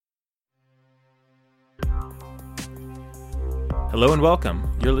Hello and welcome.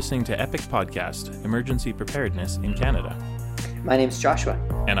 You're listening to Epic Podcast, Emergency Preparedness in Canada. My name's Joshua.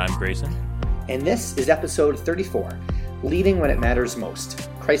 And I'm Grayson. And this is episode 34, Leading When It Matters Most,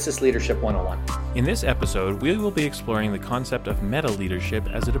 Crisis Leadership 101. In this episode, we will be exploring the concept of meta-leadership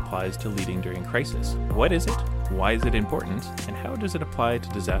as it applies to leading during crisis. What is it? Why is it important? And how does it apply to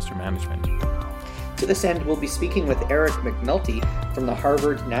disaster management? To this end, we'll be speaking with Eric McNulty from the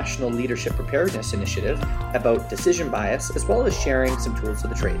Harvard National Leadership Preparedness Initiative about decision bias, as well as sharing some tools of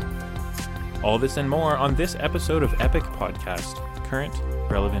the trade. All this and more on this episode of Epic Podcast, Current,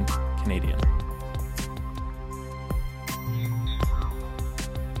 Relevant, Canadian.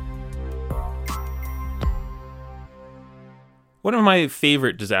 One of my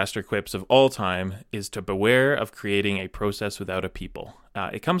favorite disaster quips of all time is to beware of creating a process without a people.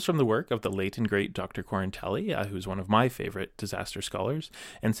 It comes from the work of the late and great Dr. Corintelli, who's one of my favorite disaster scholars.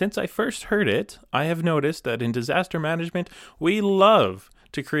 And since I first heard it, I have noticed that in disaster management, we love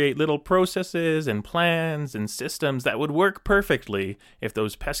to create little processes and plans and systems that would work perfectly if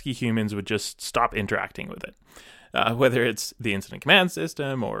those pesky humans would just stop interacting with it. Whether it's the incident command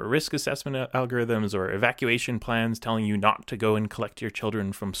system or risk assessment algorithms or evacuation plans telling you not to go and collect your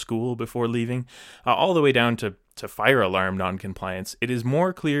children from school before leaving, all the way down to fire alarm noncompliance, it is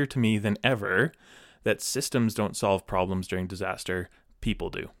more clear to me than ever that systems don't solve problems during disaster, people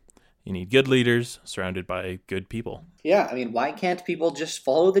do. You need good leaders surrounded by good people. Yeah, I mean, why can't people just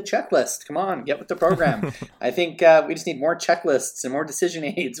follow the checklist? Come on, get with the program. I think we just need more checklists and more decision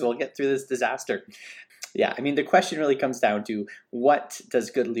aids. We'll get through this disaster. Yeah, I mean, the question really comes down to what does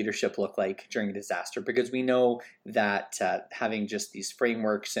good leadership look like during a disaster? Because we know that having just these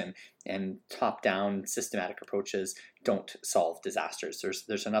frameworks and top-down systematic approaches don't solve disasters.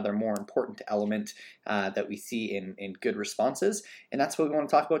 There's another more important element that we see in good responses, and that's what we want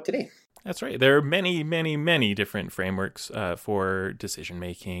to talk about today. That's right. There are many, many, many different frameworks for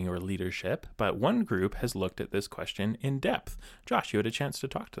decision-making or leadership, but one group has looked at this question in depth. Josh, you had a chance to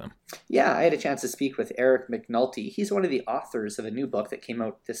talk to them. Yeah, I had a chance to speak with Eric McNulty. He's one of the authors of a new book that came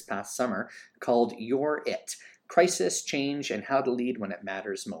out this past summer called You're It: Crisis, Change, and How to Lead When It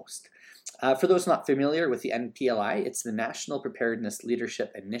Matters Most. For those not familiar with the NPLI, it's the National Preparedness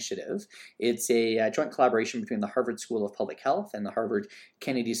Leadership Initiative. It's a joint collaboration between the Harvard School of Public Health and the Harvard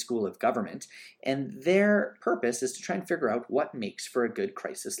Kennedy School of Government. And their purpose is to try and figure out what makes for a good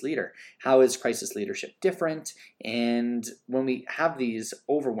crisis leader. How is crisis leadership different? And when we have these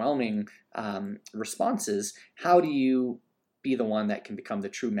overwhelming responses, how do you be the one that can become the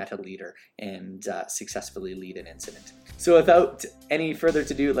true meta leader and successfully lead an incident? So without any further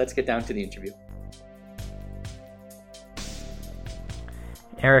ado, let's get down to the interview.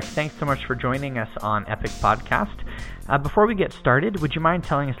 Eric, thanks so much for joining us on Epic Podcast. Before we get started, would you mind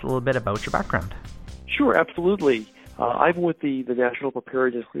telling us a little bit about your background? Sure, absolutely. I've been with the National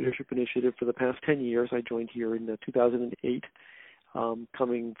Preparedness Leadership Initiative for the past 10 years. I joined here in 2008.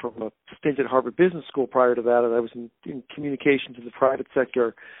 Coming from a stint at Harvard Business School prior to that, and I was in communications in the private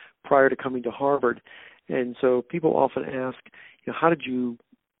sector prior to coming to Harvard. And so people often ask, how did you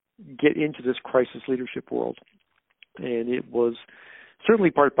get into this crisis leadership world? And it was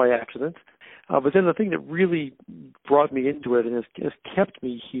certainly part by accident. But then the thing that really brought me into it and has kept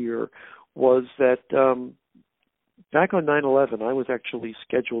me here was that back on 9/11, I was actually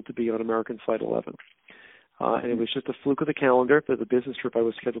scheduled to be on American Flight 11. And it was just a fluke of the calendar that the business trip I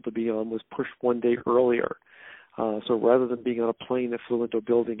was scheduled to be on was pushed one day earlier. So rather than being on a plane that flew into a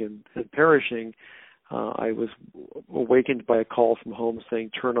building and perishing, I was awakened by a call from home saying,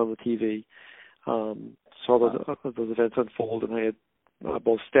 turn on the TV. Saw those events unfold, and I had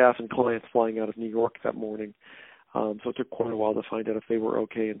both staff and clients flying out of New York that morning. So it took quite a while to find out if they were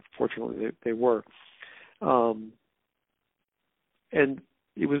okay, and fortunately they were. And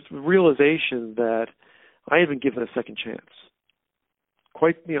it was the realization that I had been given a second chance.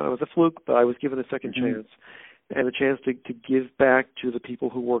 It was a fluke, but I was given a second chance, and a chance to give back to the people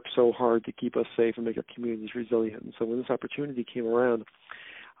who work so hard to keep us safe and make our communities resilient. And so when this opportunity came around,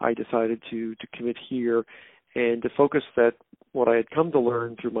 I decided to commit here and to focus that what I had come to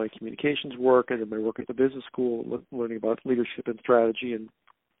learn through my communications work and in my work at the business school, learning about leadership and strategy and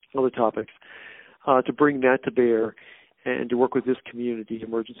other topics, to bring that to bear and to work with this community,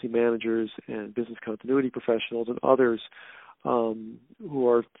 emergency managers and business continuity professionals and others who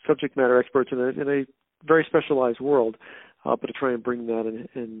are subject matter experts in a very specialized world, but to try and bring that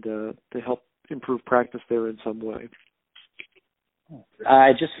and to help improve practice there in some way.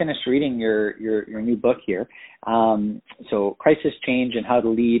 I just finished reading your new book here. So Crisis, Change, and How to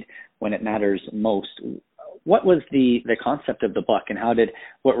Lead When It Matters Most. What was the concept of the book, and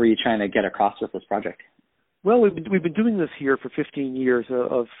what were you trying to get across with this project? Well, we've been doing this here for 15 years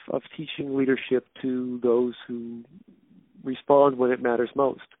of teaching leadership to those who respond when it matters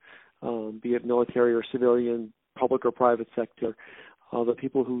most, be it military or civilian, public or private sector. The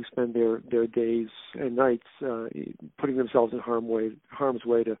people who spend their days and nights putting themselves in harm's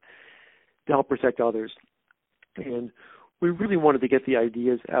way to help protect others. And we really wanted to get the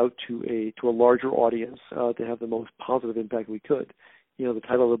ideas out to a larger audience to have the most positive impact we could. The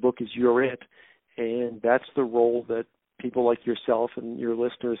title of the book is You're It, and that's the role that people like yourself and your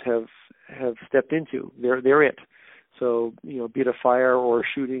listeners have stepped into. They're it. So, be it a fire or a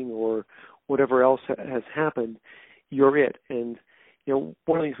shooting or whatever else has happened, you're it. And,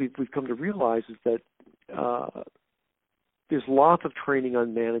 one of the things we've come to realize is that there's lots of training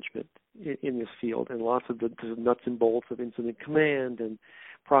on management in this field, and lots of the nuts and bolts of incident command and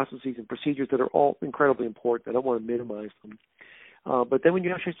processes and procedures that are all incredibly important. I don't want to minimize them. But then when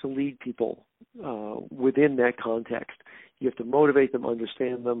you actually have to lead people within that context, you have to motivate them,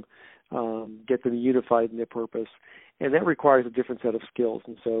 understand them, get them unified in their purpose, and that requires a different set of skills.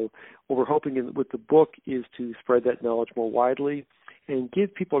 And so what we're hoping with the book is to spread that knowledge more widely and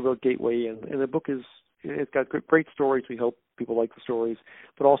give people a real gateway in. And the book it's got great stories. We hope people like the stories,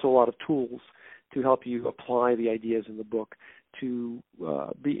 but also a lot of tools to help you apply the ideas in the book to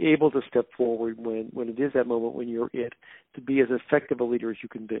be able to step forward when it is that moment when you're it, to be as effective a leader as you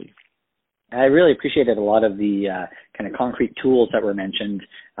can be. I really appreciated a lot of the kind of concrete tools that were mentioned.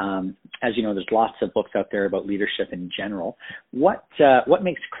 As you know, there's lots of books out there about leadership in general. What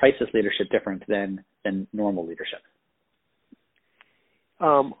makes crisis leadership different than normal leadership? A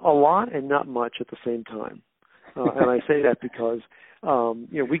lot and not much at the same time. And I say that because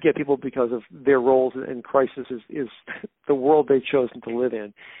we get people because of their roles, and crisis is the world they've chosen to live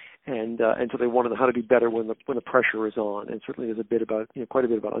in, and so they want to know how to be better when the pressure is on. And certainly there's quite a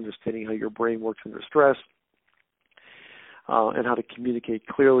bit about understanding how your brain works under stress, and how to communicate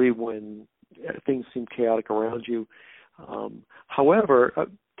clearly when things seem chaotic around you. However,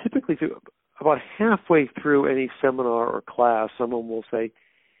 typically about halfway through any seminar or class, someone will say,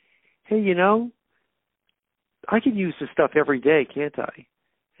 "Hey, I can use this stuff every day, can't I?"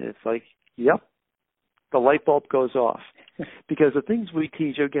 And it's like, yep, the light bulb goes off. Because the things we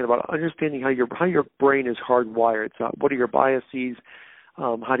teach, again, about understanding how your brain is hardwired. So what are your biases?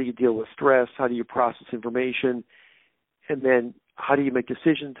 How do you deal with stress? How do you process information? And then how do you make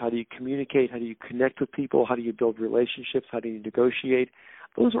decisions? How do you communicate? How do you connect with people? How do you build relationships? How do you negotiate?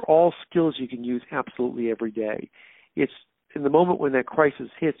 Those are all skills you can use absolutely every day. It's in the moment when that crisis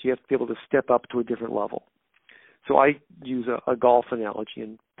hits, you have to be able to step up to a different level. So I use a golf analogy,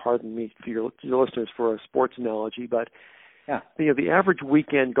 and pardon me for your listeners for a sports analogy, but the average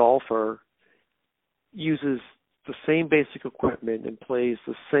weekend golfer uses the same basic equipment and plays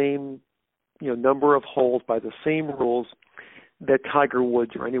the same number of holes by the same rules that Tiger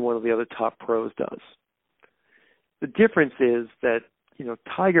Woods or any one of the other top pros does. The difference is that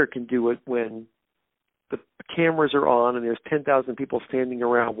Tiger can do it when the cameras are on and there's 10,000 people standing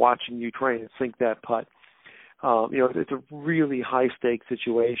around watching you try and sink that putt. It's a really high-stakes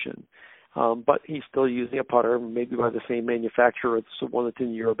situation, but he's still using a putter, maybe by the same manufacturer. It's the one that's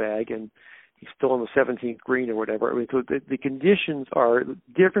in your bag, and he's still on the 17th green or whatever. I mean, so the conditions are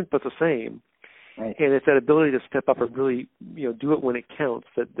different but the same, right. And it's that ability to step up and really, do it when it counts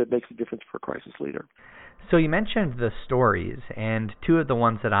that makes a difference for a crisis leader. So you mentioned the stories, and two of the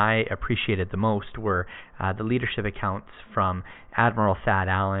ones that I appreciated the most were the leadership accounts from Admiral Thad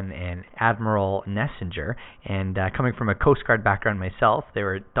Allen and Admiral Nessinger. And coming from a Coast Guard background myself, they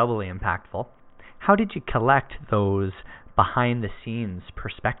were doubly impactful. How did you collect those behind-the-scenes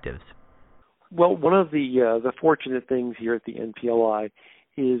perspectives? Well, one of the fortunate things here at the NPLI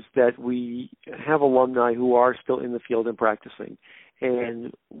is that we have alumni who are still in the field and practicing.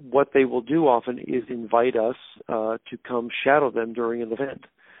 And what they will do often is invite us to come shadow them during an event.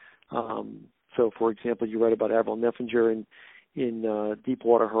 So, for example, you read about Admiral Nessinger in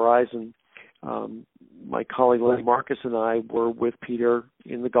Deepwater Horizon. My colleague Lenny Marcus and I were with Peter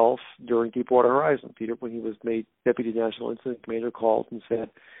in the Gulf during Deepwater Horizon. Peter, when he was made Deputy National Incident Commander, called and said,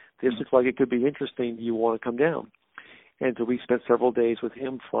 "This looks like it could be interesting. Do you want to come down?" And so we spent several days with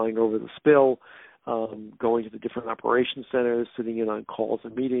him flying over the spill, going to the different operation centers, sitting in on calls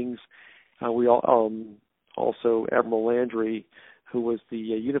and meetings. We also Admiral Landry, who was the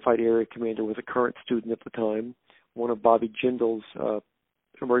Unified Area Commander, was a current student at the time. One of Bobby Jindal's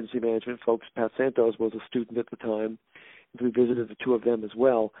emergency management folks, Pat Santos, was a student at the time. We visited the two of them as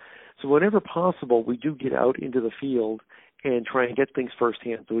well. So whenever possible, we do get out into the field and try and get things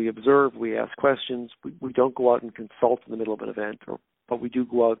firsthand. So we observe, we ask questions. We don't go out and consult in the middle of an event, but we do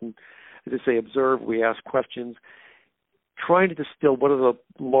go out and as I say, observe, we ask questions, trying to distill what are the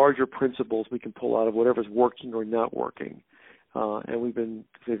larger principles we can pull out of whatever's working or not working. And we've been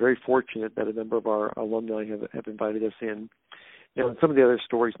very fortunate that a number of our alumni have invited us in. Now, in some of the other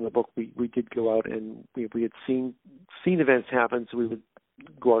stories in the book, we did go out and we had seen events happen, so we would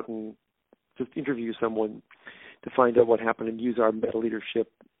go out and just interview someone to find out what happened and use our meta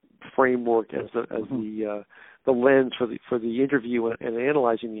leadership framework as the lens for the interview and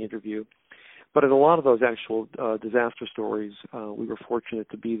analyzing the interview. But in a lot of those actual disaster stories, we were fortunate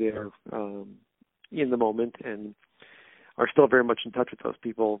to be there in the moment and are still very much in touch with those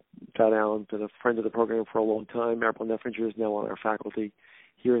people. Thad Allen's been a friend of the program for a long time. Errol Neffinger is now on our faculty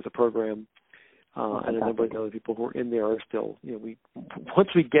here at the program. And a number of other people who are in there are still, once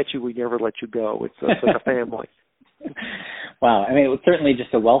we get you, we never let you go. It's like a family. Wow. I mean, it was certainly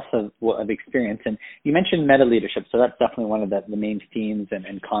just a wealth of experience. And you mentioned meta leadership, so that's definitely one of the main themes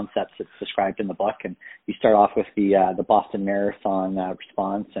and concepts that's described in the book. And you start off with the Boston Marathon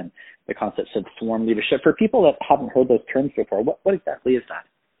response and the concepts of swarm leadership. For people that haven't heard those terms before, what exactly is that?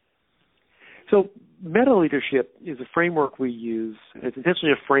 So meta leadership is a framework we use. It's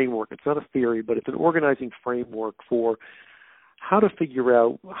intentionally a framework. It's not a theory, but it's an organizing framework for how to figure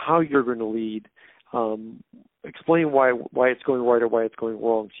out how you're going to lead, explain why it's going right or why it's going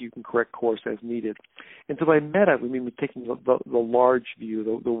wrong, so you can correct course as needed. And so by meta, we mean we're taking the large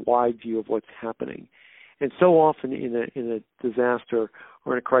view, the wide view of what's happening. And so often in a disaster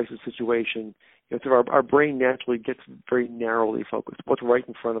or in a crisis situation, so our brain naturally gets very narrowly focused. What's right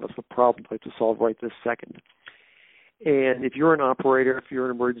in front of us, the problem we have to solve right this second. And if you're an operator, if you're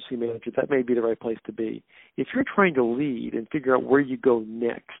an emergency manager, that may be the right place to be. If you're trying to lead and figure out where you go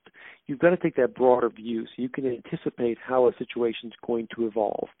next, you've got to take that broader view so you can anticipate how a situation is going to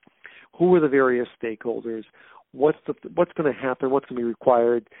evolve. Who are the various stakeholders? What's going to happen? What's going to be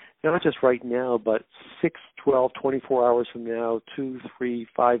required, not just right now, but 6, 12, 24 hours from now, 2, 3,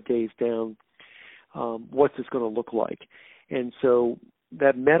 5 days down. What's this going to look like? And so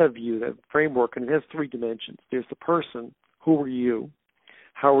that meta view, that framework, and it has 3 dimensions. There's the person. Who are you?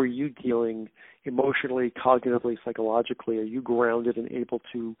 How are you dealing emotionally, cognitively, psychologically? Are you grounded and able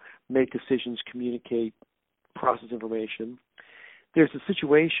to make decisions, communicate, process information? There's the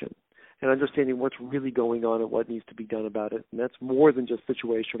situation and understanding what's really going on and what needs to be done about it. And that's more than just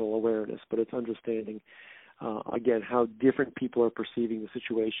situational awareness, but it's understanding again, how different people are perceiving the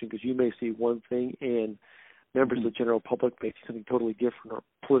situation, because you may see one thing and members of the general public may see something totally different, or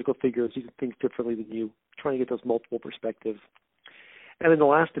political figures see things differently than you, trying to get those multiple perspectives. And then the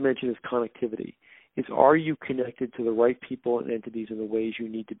last dimension is connectivity. Are you connected to the right people and entities in the ways you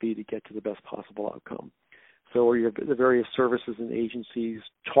need to be to get to the best possible outcome? So are the various services and agencies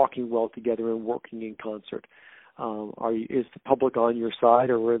talking well together and working in concert? Is the public on your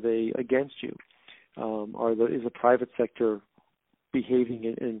side, or are they against you? Is the private sector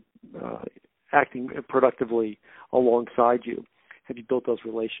behaving and acting productively alongside you? Have you built those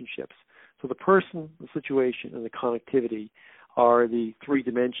relationships? So the person, the situation, and the connectivity are the 3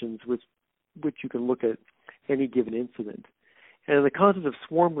 dimensions which you can look at any given incident. And the concept of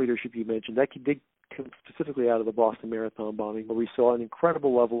swarm leadership you mentioned, that did come specifically out of the Boston Marathon bombing, where we saw an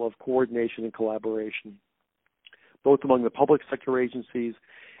incredible level of coordination and collaboration, both among the public sector agencies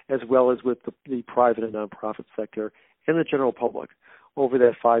as well as with the private and nonprofit sector and the general public over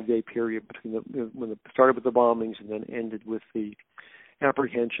that 5-day period between when it started with the bombings and then ended with the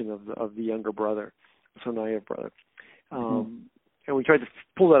apprehension of the younger brother, Tsarnaev brother. And we tried to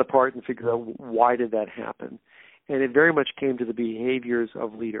pull that apart and figure out why did that happen. And it very much came to the behaviors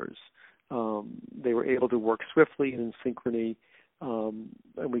of leaders. They were able to work swiftly and in synchrony.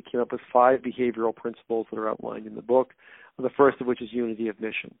 And we came up with 5 behavioral principles that are outlined in the book, the first of which is unity of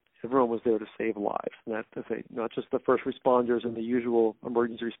mission. Everyone was there to save lives. And that's to say not just the first responders and the usual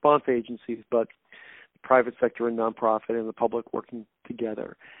emergency response agencies, but the private sector and nonprofit and the public working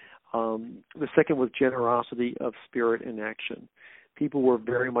together. The second was generosity of spirit and action. People were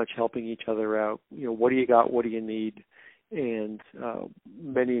very much helping each other out. What do you got? What do you need? And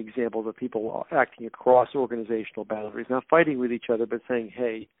many examples of people acting across organizational boundaries, not fighting with each other, but saying,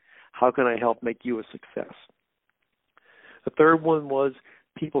 hey, how can I help make you a success? The third one was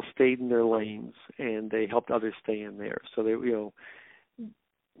people stayed in their lanes and they helped others stay in theirs. So they,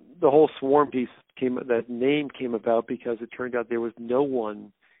 the whole swarm piece that name came about because it turned out there was no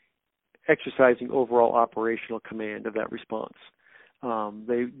one exercising overall operational command of that response.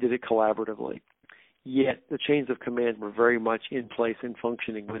 They did it collaboratively. Yet the chains of command were very much in place and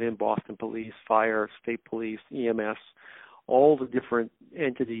functioning within Boston Police, Fire, State Police, EMS. All the different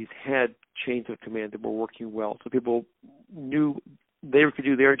entities had chains of command that were working well. So people knew they could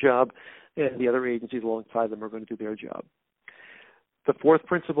do their job, and the other agencies alongside them are going to do their job. The fourth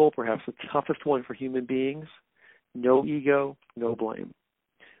principle, perhaps the toughest one for human beings, no ego, no blame.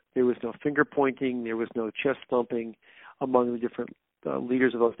 There was no finger pointing, there was no chest thumping among the different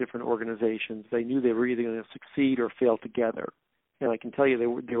leaders of those different organizations. They knew they were either going to succeed or fail together. And I can tell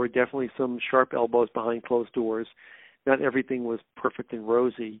you there were definitely some sharp elbows behind closed doors. Not everything was perfect and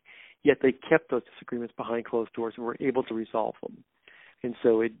rosy, yet they kept those disagreements behind closed doors and were able to resolve them. And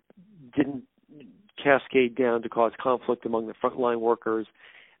so it didn't cascade down to cause conflict among the frontline workers.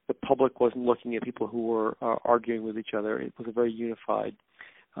 The public wasn't looking at people who were arguing with each other. It was a very unified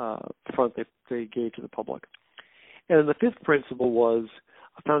front that they gave to the public. And then the fifth principle was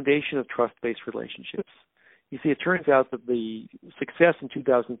a foundation of trust-based relationships. You see, it turns out that the success in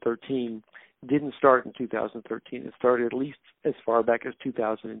 2013 didn't start in 2013. It started at least as far back as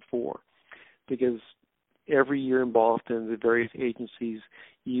 2004, because every year in Boston, the various agencies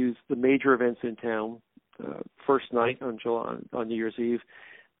use the major events in town, first night on New Year's Eve,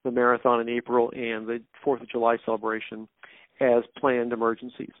 the marathon in April, and the 4th of July celebration as planned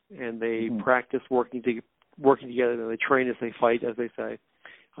emergencies. And they practice working together, and they train as they fight, as they say.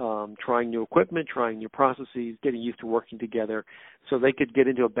 Trying new equipment, trying new processes, getting used to working together, so they could get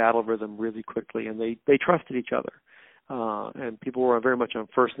into a battle rhythm really quickly, and they trusted each other. And people were very much on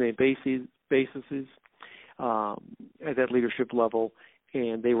first-name bases at that leadership level,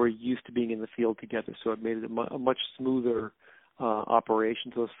 and they were used to being in the field together, so it made it a much smoother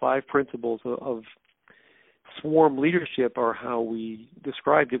operation. So those 5 principles of swarm leadership are how we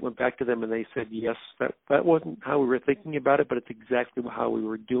described it, went back to them, and they said, yes, that wasn't how we were thinking about it, but it's exactly how we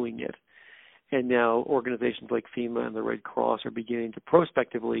were doing it. And now organizations like FEMA and the Red Cross are beginning to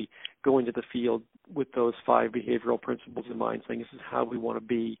prospectively go into the field with those 5 behavioral principles in mind, saying this is how we want to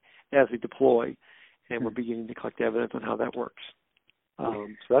be as we deploy, and we're beginning to collect evidence on how that works. So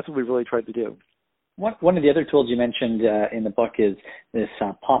that's what we really tried to do. One of the other tools you mentioned in the book is this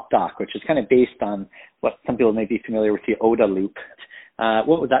PopDoc, which is kind of based on what some people may be familiar with, the OODA loop.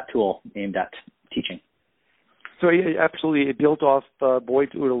 What was that tool aimed at teaching? So absolutely, it built off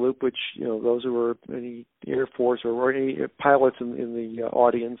Boyd's OODA loop, which, those who were in the Air Force or any pilots in the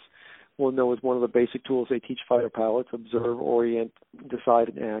audience will know is one of the basic tools they teach fighter pilots: observe, orient, decide,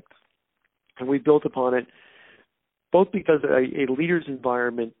 and act. And we built upon it both because a leader's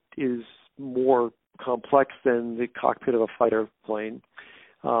environment is more complex than the cockpit of a fighter plane,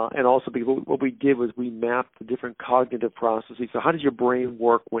 and also because what we did was we mapped the different cognitive processes. So how does your brain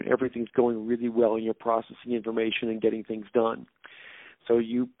work when everything's going really well and you're processing information and getting things done? So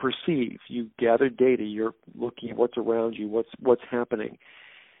you perceive, you gather data, you're looking at what's around you, what's happening,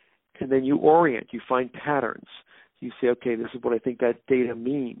 and then you orient, you find patterns. You say, okay, this is what I think that data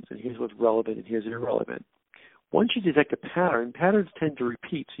means, and here's what's relevant and here's irrelevant. Once you detect a pattern, patterns tend to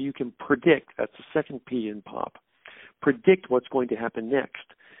repeat, so you can predict. That's the second P in POP. Predict what's going to happen next,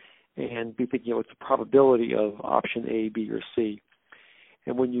 and be thinking, what's the probability of option A, B, or C.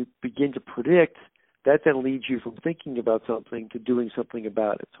 And when you begin to predict, that then leads you from thinking about something to doing something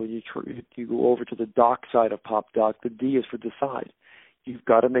about it. So you go over to the doc side of PopDoc. The D is for decide. You've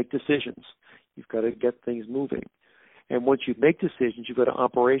got to make decisions. You've got to get things moving. And once you make decisions, you've got to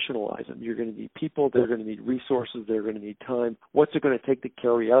operationalize them. You're going to need people. They're going to need resources. They're going to need time. What's it going to take to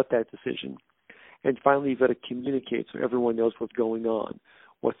carry out that decision? And finally, you've got to communicate so everyone knows what's going on.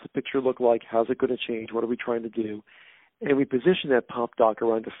 What's the picture look like? How's it going to change? What are we trying to do? And we position that PopDoc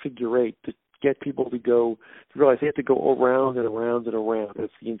around a figure 8 to get people to realize they have to go around and around and around.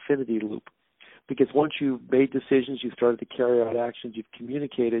 It's the infinity loop. Because once you've made decisions, you've started to carry out actions, you've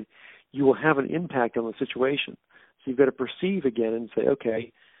communicated, you will have an impact on the situation. So you've got to perceive again and say,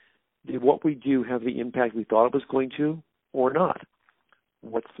 okay, did what we do have the impact we thought it was going to or not?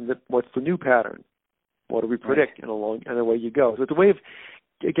 What's the new pattern? What do we predict? Right. And away you go. So it's a way of,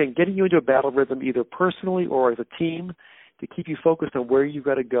 again, getting you into a battle rhythm either personally or as a team to keep you focused on where you've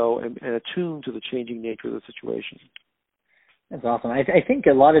got to go and attuned to the changing nature of the situation. That's awesome. I think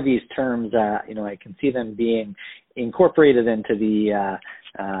a lot of these terms, I can see them being incorporated into the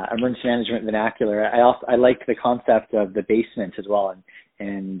emergency management vernacular. I like the concept of the basement as well,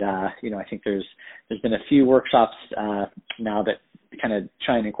 and I think there's been a few workshops now that kind of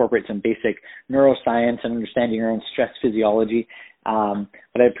try and incorporate some basic neuroscience and understanding your own stress physiology.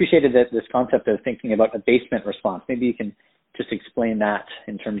 But I appreciated this concept of thinking about a basement response. Maybe you can just explain that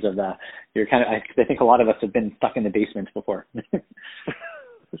in terms of I think a lot of us have been stuck in the basement before.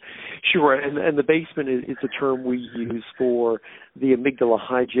 Sure, and the basement is a term we use for the amygdala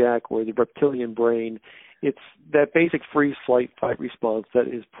hijack or the reptilian brain. It's that basic freeze, flight, fight response that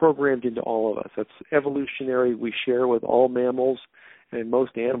is programmed into all of us. That's evolutionary. We share with all mammals. and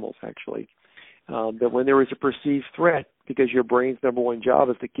most animals actually, that when there is a perceived threat, because your brain's number one job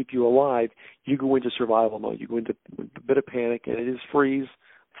is to keep you alive, you go into survival mode. You go into a bit of panic, and it is freeze,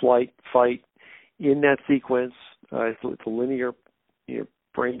 flight, fight. In that sequence, it's a linear,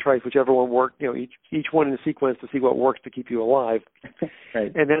 brain tries whichever one works, each one in the sequence to see what works to keep you alive.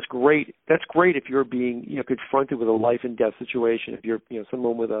 Right. And that's great. That's great if you're being, confronted with a life and death situation. If you're,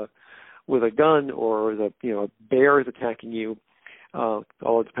 someone with a gun, or a bear is attacking you,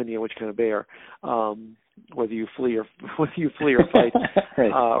 all depending on which kind of bear, whether you flee or fight,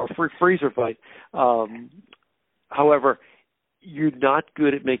 right. Or freeze or fight. However, you're not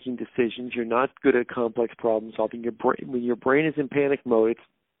good at making decisions. You're not good at complex problem solving. When your brain is in panic mode,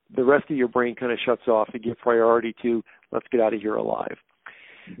 the rest of your brain kind of shuts off to give priority to, let's get out of here alive.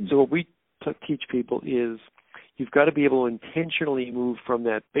 Mm-hmm. So what we teach people is you've got to be able to intentionally move from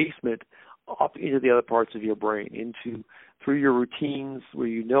that basement up into the other parts of your brain, through your routines where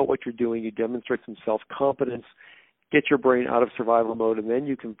you know what you're doing, you demonstrate some self-competence, get your brain out of survival mode, and then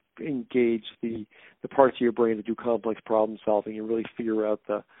you can engage the parts of your brain that do complex problem solving and really figure out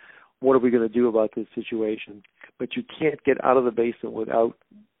what are we going to do about this situation. But you can't get out of the basement without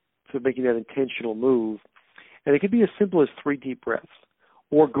making that intentional move. And it can be as simple as 3 deep breaths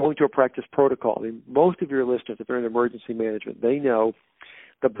or going to a practice protocol. I mean, most of your listeners, if they're in emergency management, they know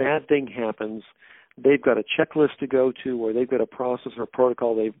the bad thing happens. They've got a checklist to go to, or they've got a process or a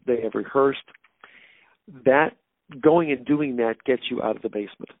protocol they have rehearsed. That going and doing that gets you out of the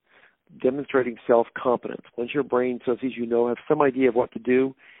basement, demonstrating self-competence. Once your brain says you have some idea of what to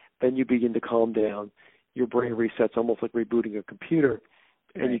do, then you begin to calm down. Your brain resets almost like rebooting a computer,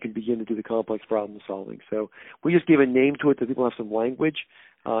 and you can begin to do the complex problem solving. So we just give a name to it so people have some language,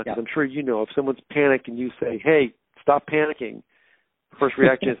 because I'm sure if someone's panicked and you say, hey, stop panicking, the first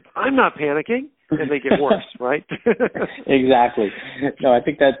reaction is, I'm not panicking, and they get worse, right? Exactly. No, I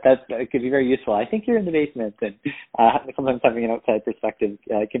think that could be very useful. I think you're in the basement, and sometimes having an outside perspective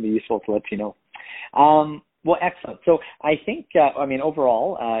can be useful to let you know. Well, excellent. So I think,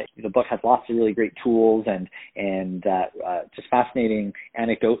 overall, the book has lots of really great tools and just fascinating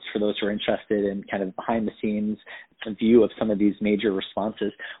anecdotes for those who are interested in kind of behind the scenes view of some of these major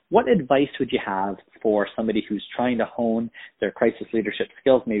responses. What advice would you have for somebody who's trying to hone their crisis leadership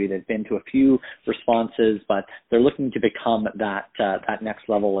skills? Maybe they've been to a few responses, but they're looking to become that next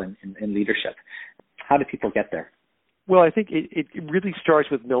level in leadership. How do people get there? Well, I think it really starts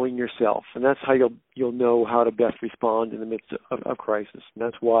with knowing yourself, and that's how you'll know how to best respond in the midst of crisis. And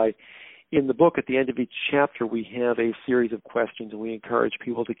that's why in the book, at the end of each chapter, we have a series of questions, and we encourage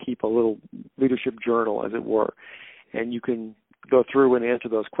people to keep a little leadership journal, as it were. And you can go through and answer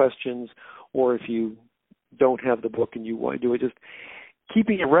those questions, or if you don't have the book and you want to do it, just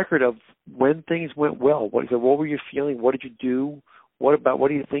keeping a record of when things went well. What were you feeling? What did you do? What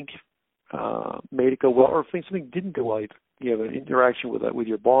do you think made it go well, or if something didn't go well, you have an interaction with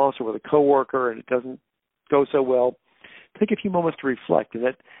your boss or with a coworker and it doesn't go so well, take a few moments to reflect. And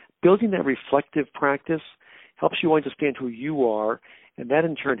that building that reflective practice helps you understand who you are, and that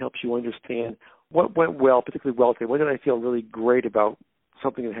in turn helps you understand what went well, particularly well today. When did I feel really great about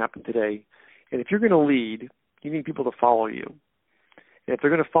something that happened today? And if you're going to lead, you need people to follow you. And if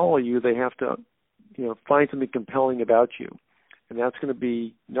they're going to follow you, they have to, find something compelling about you. And that's going to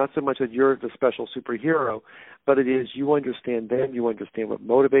be not so much that you're the special superhero, but it is you understand them, you understand what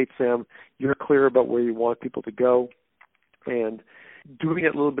motivates them, you're clear about where you want people to go, and doing a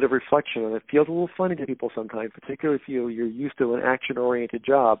little bit of reflection. And it feels a little funny to people sometimes, particularly if you're used to an action-oriented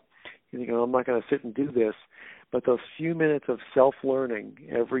job. You think, I'm not going to sit and do this. But those few minutes of self-learning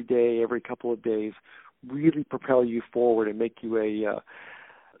every day, every couple of days, really propel you forward and make you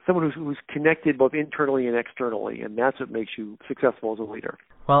someone who's connected both internally and externally, and that's what makes you successful as a leader.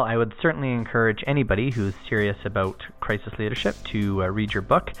 Well, I would certainly encourage anybody who's serious about crisis leadership to read your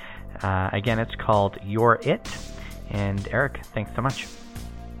book. Again, it's called You're It. And Eric, thanks so much.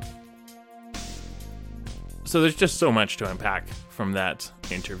 So there's just so much to unpack from that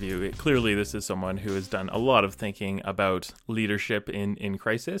interview. Clearly, this is someone who has done a lot of thinking about leadership in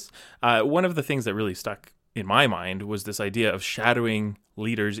crisis. One of the things that really stuck in my mind was this idea of shadowing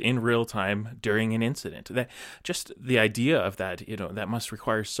leaders in real time during an incident. That just the idea of that, that must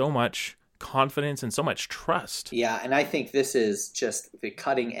require so much confidence and so much trust. Yeah, and I think this is just the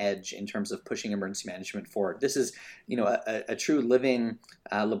cutting edge in terms of pushing emergency management forward. This is, a true living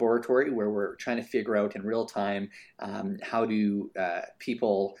laboratory where we're trying to figure out in real time how do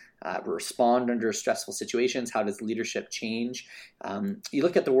people respond under stressful situations. How does leadership change? You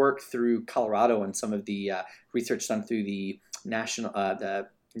look at the work through Colorado and some of the research done through the national, the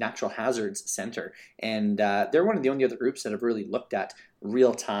Natural Hazards Center. And they're one of the only other groups that have really looked at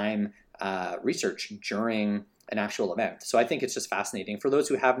real-time research during an actual event. So I think it's just fascinating. For those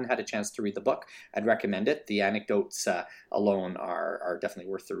who haven't had a chance to read the book, I'd recommend it. The anecdotes alone are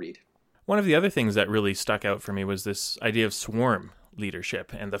definitely worth the read. One of the other things that really stuck out for me was this idea of swarm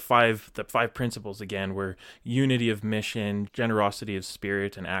leadership, and the five principles again were unity of mission, generosity of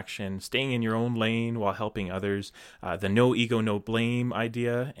spirit and action, staying in your own lane while helping others, the no ego, no blame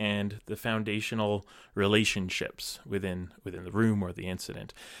idea, and the foundational relationships within the room or the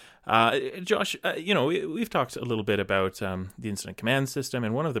incident. Josh, we've talked a little bit about the incident command system,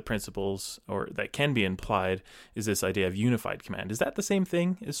 and one of the principles or that can be implied is this idea of unified command. Is that the same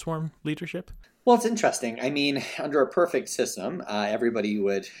thing as swarm leadership? Well, it's interesting. I mean, under a perfect system, everybody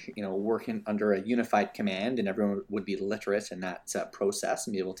would, work under a unified command, and everyone would be literate in that process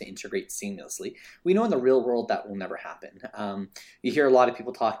and be able to integrate seamlessly. We know in the real world that will never happen. You hear a lot of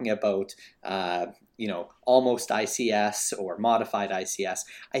people talking about, almost ICS or modified ICS.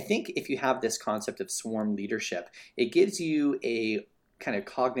 I think if you have this concept of swarm leadership, it gives you a kind of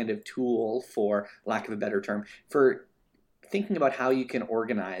cognitive tool, for lack of a better term, for thinking about how you can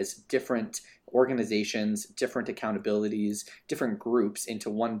organize different organizations, different accountabilities, different groups into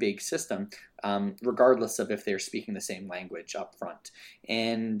one big system, regardless of if they're speaking the same language up front.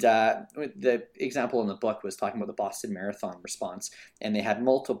 And the example in the book was talking about the Boston Marathon response, and they had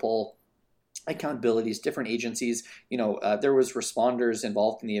multiple accountabilities, different agencies. There was responders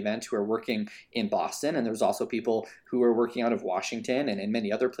involved in the event who are working in Boston, and there was also people who are working out of Washington and in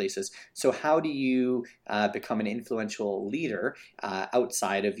many other places. So how do you become an influential leader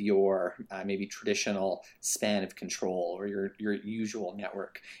outside of your maybe traditional span of control or your usual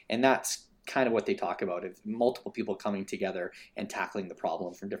network? And that's kind of what they talk about, of multiple people coming together and tackling the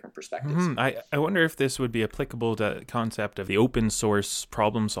problem from different perspectives. Mm-hmm. I wonder if this would be applicable to the concept of the open source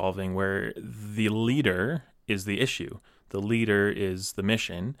problem solving, where the leader is the issue, the leader is the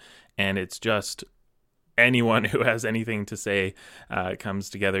mission, and it's just anyone who has anything to say comes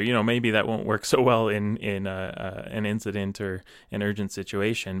together. Maybe that won't work so well in an incident or an urgent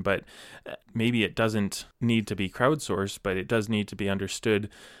situation, but maybe it doesn't need to be crowdsourced, but it does need to be understood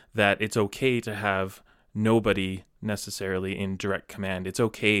that it's okay to have nobody necessarily in direct command. It's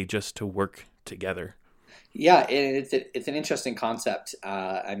okay just to work together. Yeah, it's an interesting concept.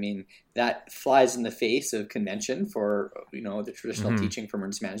 I mean, that flies in the face of convention for the traditional teaching for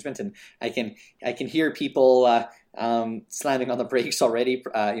emergency management, and I can hear people slamming on the brakes already.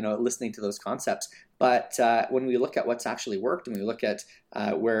 Listening to those concepts. But when we look at what's actually worked, and we look at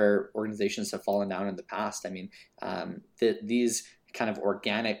where organizations have fallen down in the past, I mean, these kind of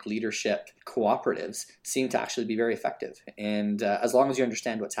organic leadership cooperatives seem to actually be very effective. And as long as you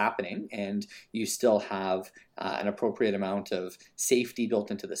understand what's happening and you still have an appropriate amount of safety built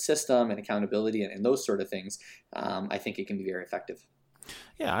into the system and accountability and those sort of things, I think it can be very effective.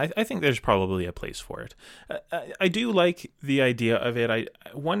 Yeah, I think there's probably a place for it. I do like the idea of it.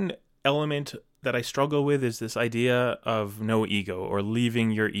 One element that I struggle with is this idea of no ego, or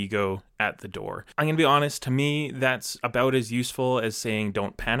leaving your ego at the door. I'm going to be honest, to me, that's about as useful as saying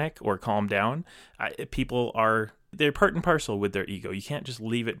don't panic or calm down. They're part and parcel with their ego. You can't just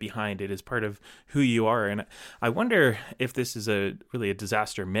leave it behind. It is part of who you are. And I wonder if this is really a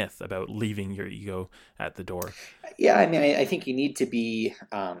disaster myth about leaving your ego at the door. Yeah, I mean, I think you need to be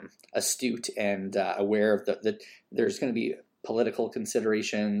astute and aware of that there's going to be political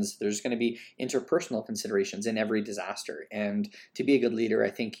considerations, there's going to be interpersonal considerations in every disaster. And to be a good leader, I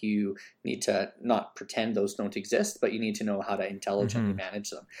think you need to not pretend those don't exist, but you need to know how to intelligently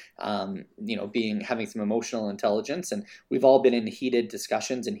manage them. Having some emotional intelligence. And we've all been in heated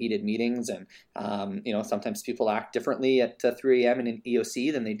discussions and heated meetings. And, sometimes people act differently at 3 a.m. in an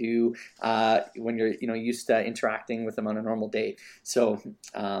EOC than they do when you're, used to interacting with them on a normal day. So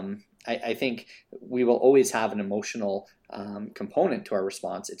I think we will always have an emotional component to our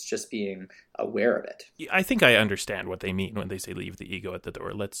response. It's just being aware of it. I think I understand what they mean when they say leave the ego at the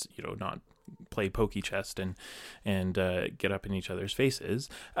door. Let's, not play pokey chest and get up in each other's faces.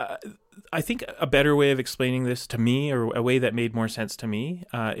 I think a better way of explaining this to me, or a way that made more sense to me,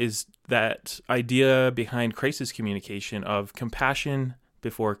 is that idea behind crisis communication of compassion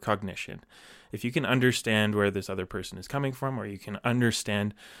before cognition. if you can understand where this other person is coming from, or you can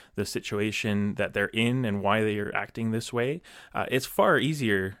understand the situation that they're in and why they are acting this way, it's far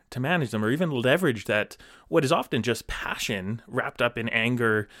easier to manage them, or even leverage that what is often just passion wrapped up in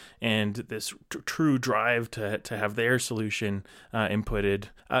anger and this true drive to have their solution inputted.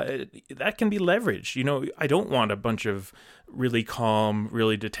 That can be leveraged. You know, I don't want a bunch of really calm,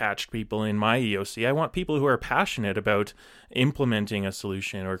 really detached people in my EOC. I want people who are passionate about implementing a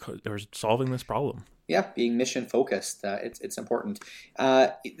solution or solving this problem. Yeah, being mission focused, it's important.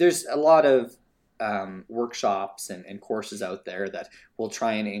 There's a lot of workshops and courses out there that will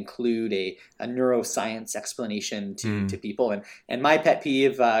try and include a neuroscience explanation to people. And my pet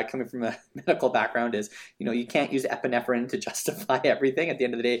peeve, coming from a medical background, is, you know, you can't use epinephrine to justify everything. At the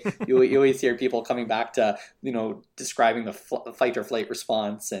end of the day, you always hear people coming back to, you know, describing the fight or flight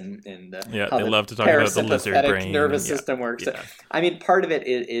response and how they the love to talk about the lizard brain, nervous system works. Yeah. I mean, part of it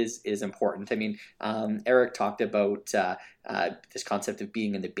is important. I mean, Eric talked about this concept of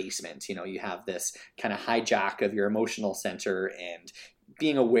being in the basement. You know, you have this kind of hijack of your emotional center, and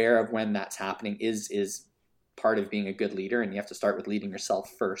being aware of when that's happening is part of being a good leader, and you have to start with leading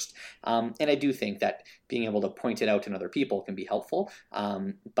yourself first. And I do think that being able to point it out in other people can be helpful,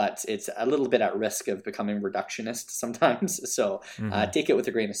 but it's a little bit at risk of becoming reductionist sometimes. So take it with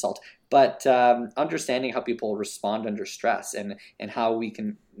a grain of salt. But understanding how people respond under stress and how we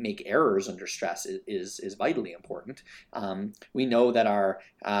can make errors under stress is vitally important. We know that our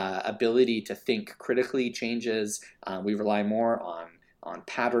ability to think critically changes. We rely more on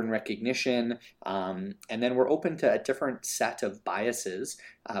pattern recognition, and then we're open to a different set of biases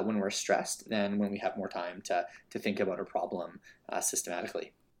when we're stressed than when we have more time to think about a problem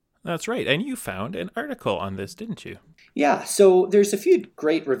systematically. That's right. And you found an article on this, didn't you? Yeah. So there's a few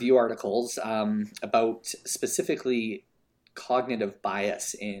great review articles about specifically cognitive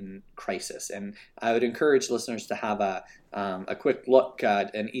bias in crisis, and I would encourage listeners to have a quick look,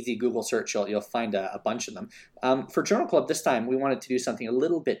 an easy Google search. You'll find a bunch of them. For Journal Club this time, we wanted to do something a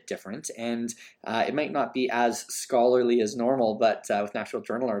little bit different, and it might not be as scholarly as normal, but with National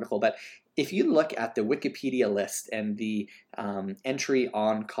Journal article. But if you look at the Wikipedia list and the entry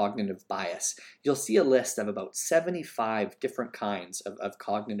on cognitive bias, you'll see a list of about 75 different kinds of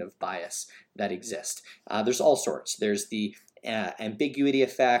cognitive bias that exist. There's all sorts. There's the ambiguity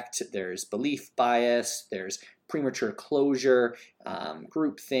effect, there's belief bias, there's premature closure,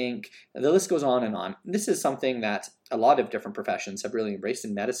 groupthink. The list goes on and on. This is something that a lot of different professions have really embraced.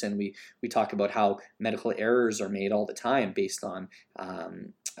 In medicine, we talk about how medical errors are made all the time based on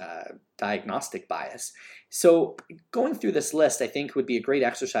diagnostic bias. So going through this list, I think, would be a great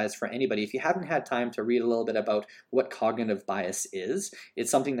exercise for anybody. If you haven't had time to read a little bit about what cognitive bias is,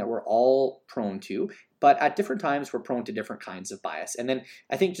 it's something that we're all prone to, but at different times we're prone to different kinds of bias. And then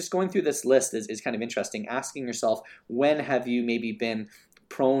I think just going through this list is kind of interesting, asking yourself, when have you maybe been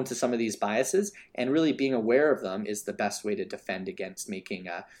prone to some of these biases, and really being aware of them is the best way to defend against making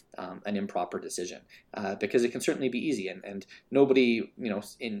an improper decision, because it can certainly be easy, and nobody, you know,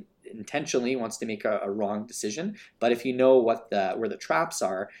 intentionally wants to make a wrong decision. But if you know where the traps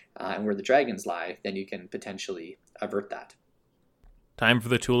are and where the dragons lie, then you can potentially avert that. Time for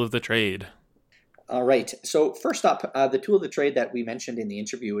the tool of the trade. All right. So first up, the tool of the trade that we mentioned in the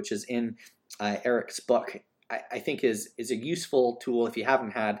interview, which is in Eric's book, I think is a useful tool if you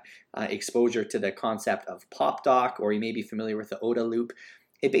haven't had exposure to the concept of PopDoc, or you may be familiar with the OODA loop.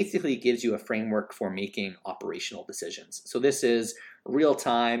 It basically gives you a framework for making operational decisions. So this is real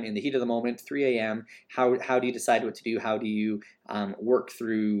time, in the heat of the moment, 3 a.m. How do you decide what to do? How do you work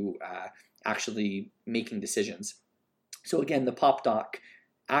through actually making decisions? So again, the PopDoc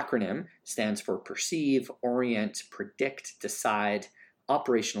acronym stands for perceive, orient, predict, decide,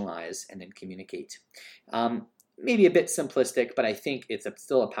 operationalize, and then communicate. Maybe a bit simplistic, but I think it's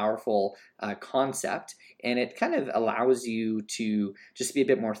still a powerful concept, and it kind of allows you to just be a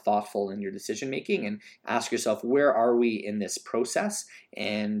bit more thoughtful in your decision making and ask yourself, where are we in this process?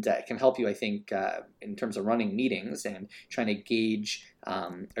 And it can help you, I think, in terms of running meetings and trying to gauge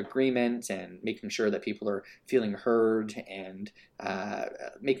agreement and making sure that people are feeling heard, and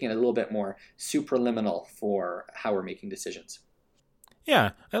making it a little bit more supraliminal for how we're making decisions.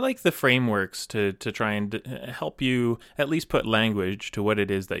 Yeah, I like the frameworks to try and help you at least put language to what it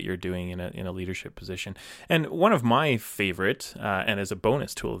is that you're doing in a leadership position. And one of my favorite, and as a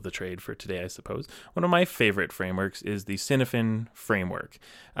bonus tool of the trade for today, I suppose, one of my favorite frameworks is the Cynefin framework.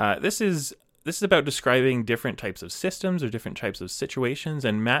 This is about describing different types of systems or different types of situations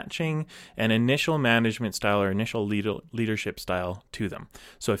and matching an initial management style or initial leadership style to them.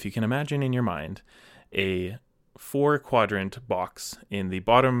 So if you can imagine in your mind a 4-quadrant box, in the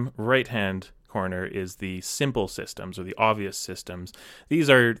bottom right-hand corner is the simple systems or the obvious systems. These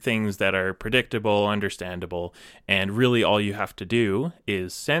are things that are predictable, understandable, and really all you have to do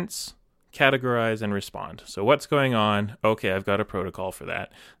is sense, categorize, and respond. So what's going on? Okay, I've got a protocol for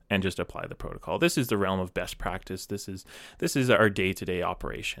that, and just apply the protocol. This is the realm of best practice. This is our day-to-day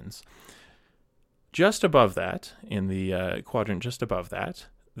operations. Just above that, in the quadrant just above that,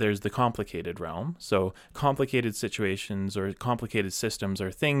 there's the complicated realm. So complicated situations or complicated systems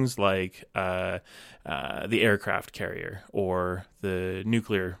are things like the aircraft carrier or the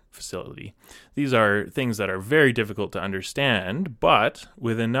nuclear facility. These are things that are very difficult to understand, but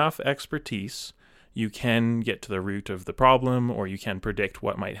with enough expertise, you can get to the root of the problem, or you can predict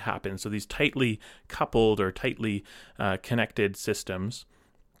what might happen. So these tightly coupled or tightly connected systems,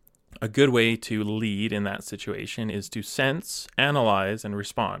 a good way to lead in that situation is to sense, analyze, and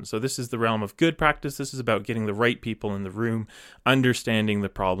respond. So this is the realm of good practice. This is about getting the right people in the room, understanding the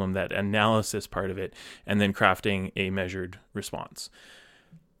problem, that analysis part of it, and then crafting a measured response.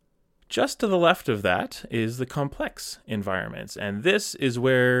 Just to the left of that is the complex environments. And this is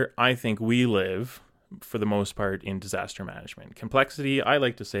where I think we live for the most part in disaster management. Complexity, I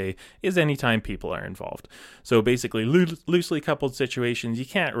like to say, is anytime people are involved. So basically, loosely coupled situations, you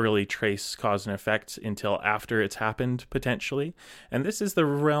can't really trace cause and effect until after it's happened, potentially. And this is the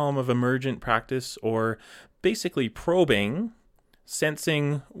realm of emergent practice, or basically probing,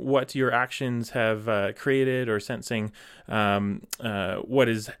 sensing what your actions have created, or sensing what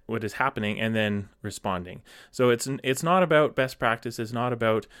is happening, and then responding. So it's not about best practice. It's not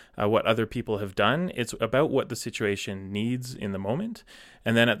about what other people have done. It's about what the situation needs in the moment.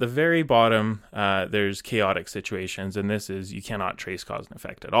 And then at the very bottom, there's chaotic situations, and this is you cannot trace cause and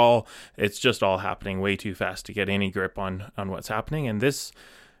effect at all. It's just all happening way too fast to get any grip on what's happening. And this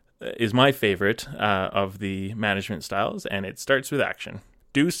is my favorite of the management styles, and it starts with action.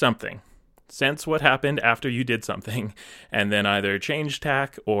 Do something. Sense what happened after you did something, and then either change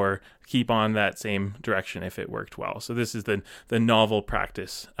tack or keep on that same direction if it worked well. So this is the novel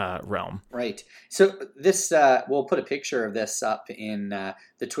practice realm. Right. So this, we'll put a picture of this up in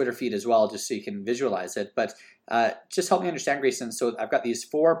the Twitter feed as well, just so you can visualize it. But just help me understand, Grayson. So I've got these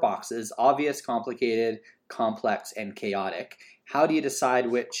 4 boxes: obvious, complicated, complex, and chaotic. How do you decide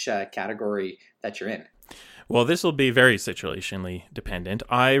which category that you're in? Well, this will be very situationally dependent.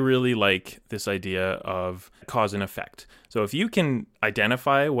 I really like this idea of cause and effect. So if you can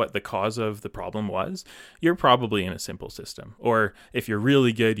identify what the cause of the problem was, you're probably in a simple system. Or if you're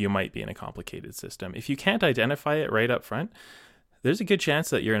really good, you might be in a complicated system. If you can't identify it right up front, there's a good chance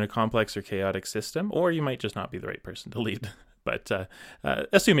that you're in a complex or chaotic system, or you might just not be the right person to lead. But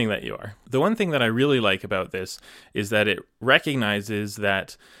assuming that you are. The one thing that I really like about this is that it recognizes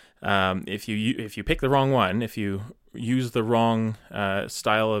that if you pick the wrong one, if you use the wrong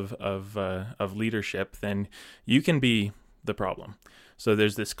style of leadership, then you can be the problem. So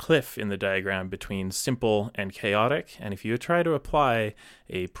there's this cliff in the diagram between simple and chaotic, and if you try to apply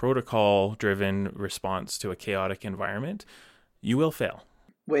a protocol-driven response to a chaotic environment, you will fail.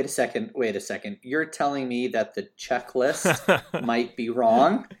 Wait a second. You're telling me that the checklist might be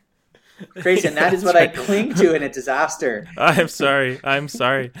wrong? Grayson, that is what I cling to in a disaster. I'm sorry.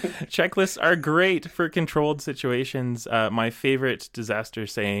 Checklists are great for controlled situations. My favorite disaster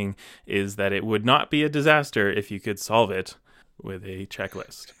saying is that it would not be a disaster if you could solve it with a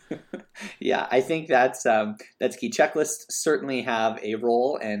checklist. Yeah, I think that's key. Checklists certainly have a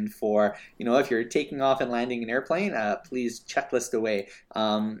role, and for if you're taking off and landing an airplane, please checklist away.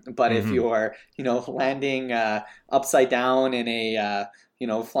 But if you're landing upside down in a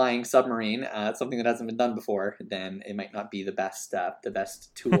flying submarine, something that hasn't been done before, then it might not be the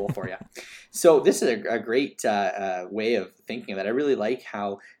best tool for you. So this is a great way of thinking of it. I really like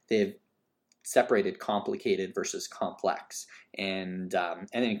how they've separated complicated versus complex, and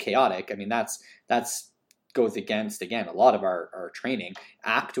then chaotic. I mean, that's goes against, again, a lot of our training.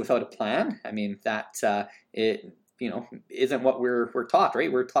 Act without a plan. I mean, that it isn't what we're taught,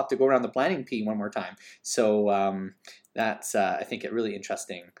 right? We're taught to go around the planning P one more time. So that's I think a really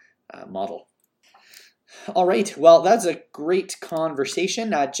interesting model. All right, well, that's a great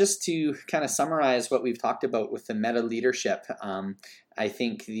conversation. Just to kind of summarize what we've talked about with the meta leadership, I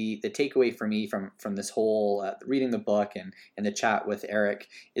think the takeaway for me from this whole reading the book and the chat with Eric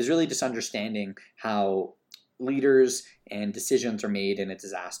is really just understanding how leaders and decisions are made in a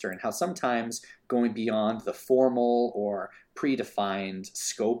disaster, and how sometimes going beyond the formal or predefined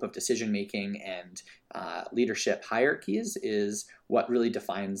scope of decision making and leadership hierarchies is what really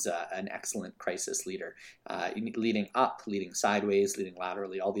defines an excellent crisis leader. Leading up, leading sideways, leading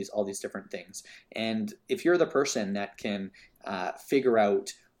laterally, all these different things. And if you're the person that can figure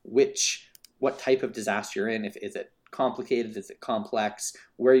out which what type of disaster you're in. Is it complicated? Is it complex?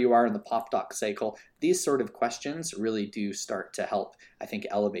 Where you are in the pop-doc cycle? These sort of questions really do start to help, I think,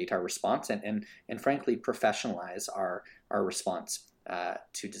 elevate our response and frankly, professionalize our response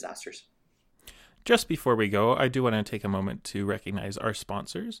to disasters. Just before we go, I do want to take a moment to recognize our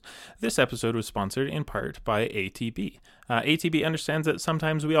sponsors. This episode was sponsored in part by ATB. ATB understands that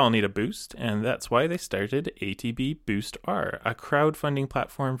sometimes we all need a boost, and that's why they started ATB Boost R, a crowdfunding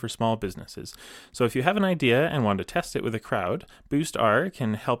platform for small businesses. So if you have an idea and want to test it with a crowd, Boost R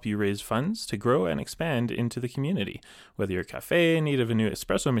can help you raise funds to grow and expand into the community. Whether you're a cafe in need of a new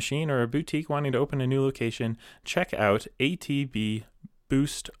espresso machine or a boutique wanting to open a new location, check out ATB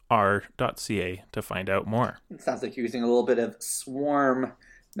boostr.ca to find out more. It sounds like you're using a little bit of swarm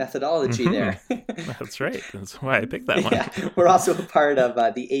methodology there. That's right. That's why I picked that one. Yeah. We're also a part of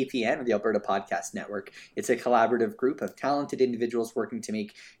the APN, the Alberta Podcast Network. It's a collaborative group of talented individuals working to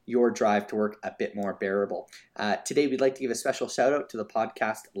make your drive to work a bit more bearable. Today, we'd like to give a special shout out to the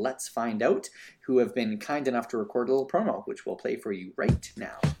podcast Let's Find Out, who have been kind enough to record a little promo, which we'll play for you right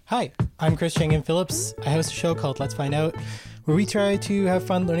now. Hi, I'm Chris Shangan-Phillips. I host a show called Let's Find Out, where we try to have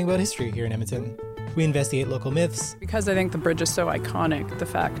fun learning about history here in Edmonton. We investigate local myths. Because I think the bridge is so iconic, the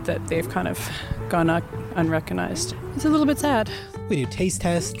fact that they've kind of gone unrecognized, it's a little bit sad. We do taste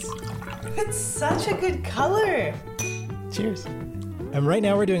tests. It's such a good color. Cheers. And right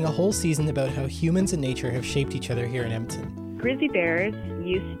now we're doing a whole season about how humans and nature have shaped each other here in Edmonton. Grizzly bears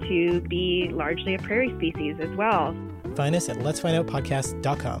used to be largely a prairie species as well. Find us at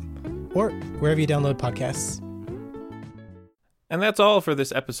letsfindoutpodcast.com or wherever you download podcasts. And that's all for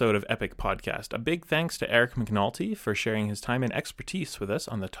this episode of Epic Podcast. A big thanks to Eric McNulty for sharing his time and expertise with us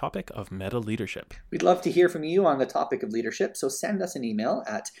on the topic of meta leadership. We'd love to hear from you on the topic of leadership, so send us an email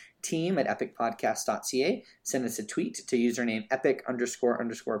at team@epicpodcast.ca, send us a tweet to username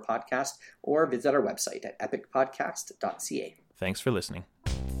epic__podcast, or visit our website at epicpodcast.ca. Thanks for listening.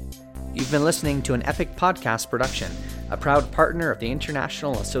 You've been listening to an Epic Podcast production, a proud partner of the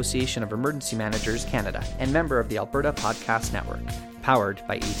International Association of Emergency Managers Canada and member of the Alberta Podcast Network, powered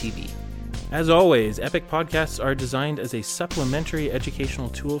by ATB. As always, Epic Podcasts are designed as a supplementary educational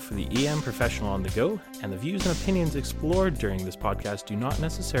tool for the EM professional on the go, and the views and opinions explored during this podcast do not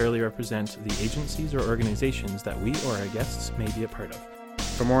necessarily represent the agencies or organizations that we or our guests may be a part of.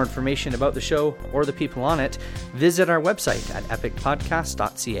 For more information about the show or the people on it, visit our website at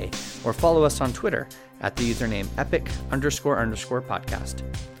epicpodcast.ca or follow us on Twitter at the username epic__podcast.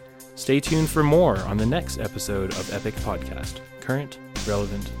 Stay tuned for more on the next episode of Epic Podcast, current,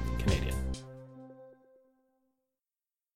 relevant, Canadian.